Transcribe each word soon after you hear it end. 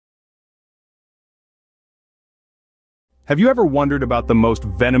Have you ever wondered about the most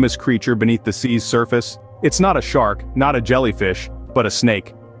venomous creature beneath the sea's surface? It's not a shark, not a jellyfish, but a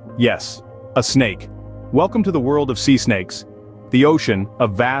snake. Yes, a snake. Welcome to the world of sea snakes. The ocean, a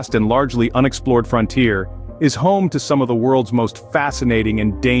vast and largely unexplored frontier, is home to some of the world's most fascinating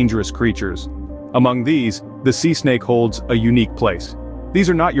and dangerous creatures. Among these, the sea snake holds a unique place. These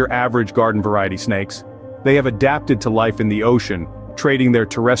are not your average garden variety snakes. They have adapted to life in the ocean, trading their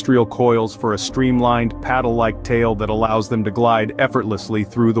terrestrial coils for a streamlined, paddle-like tail that allows them to glide effortlessly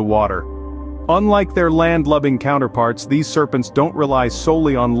through the water. Unlike their land-loving counterparts, these serpents don't rely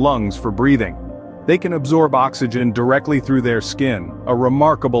solely on lungs for breathing. They can absorb oxygen directly through their skin, a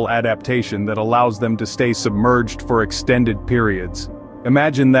remarkable adaptation that allows them to stay submerged for extended periods.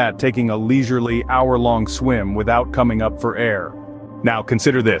 Imagine that, taking a leisurely, hour-long swim without coming up for air. Now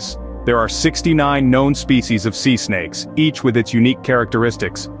consider this. There are 69 known species of sea snakes, each with its unique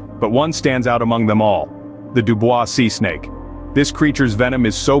characteristics, but one stands out among them all: the Dubois Sea Snake. This creature's venom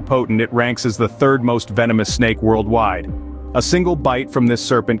is so potent it ranks as the third most venomous snake worldwide. A single bite from this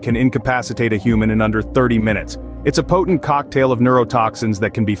serpent can incapacitate a human in under 30 minutes. It's a potent cocktail of neurotoxins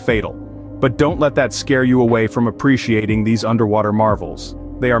that can be fatal. But don't let that scare you away from appreciating these underwater marvels.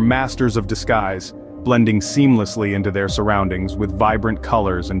 They are masters of disguise, blending seamlessly into their surroundings with vibrant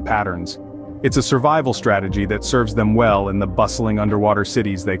colors and patterns. It's a survival strategy that serves them well in the bustling underwater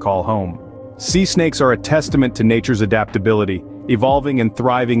cities they call home. Sea snakes are a testament to nature's adaptability, evolving and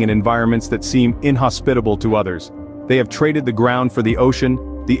thriving in environments that seem inhospitable to others. They have traded the ground for the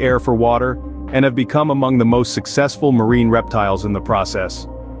ocean, the air for water, and have become among the most successful marine reptiles in the process.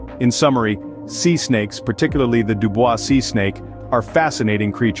 In summary, sea snakes, particularly the Dubois Sea Snake, are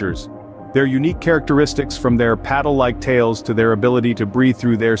fascinating creatures. Their unique characteristics, from their paddle-like tails to their ability to breathe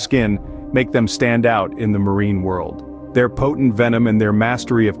through their skin, make them stand out in the marine world. Their potent venom and their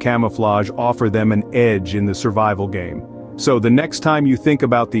mastery of camouflage offer them an edge in the survival game. So the next time you think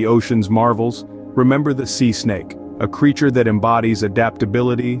about the ocean's marvels, remember the sea snake, a creature that embodies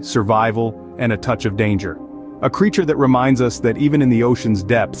adaptability, survival, and a touch of danger. A creature that reminds us that even in the ocean's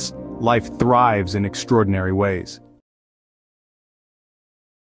depths, life thrives in extraordinary ways.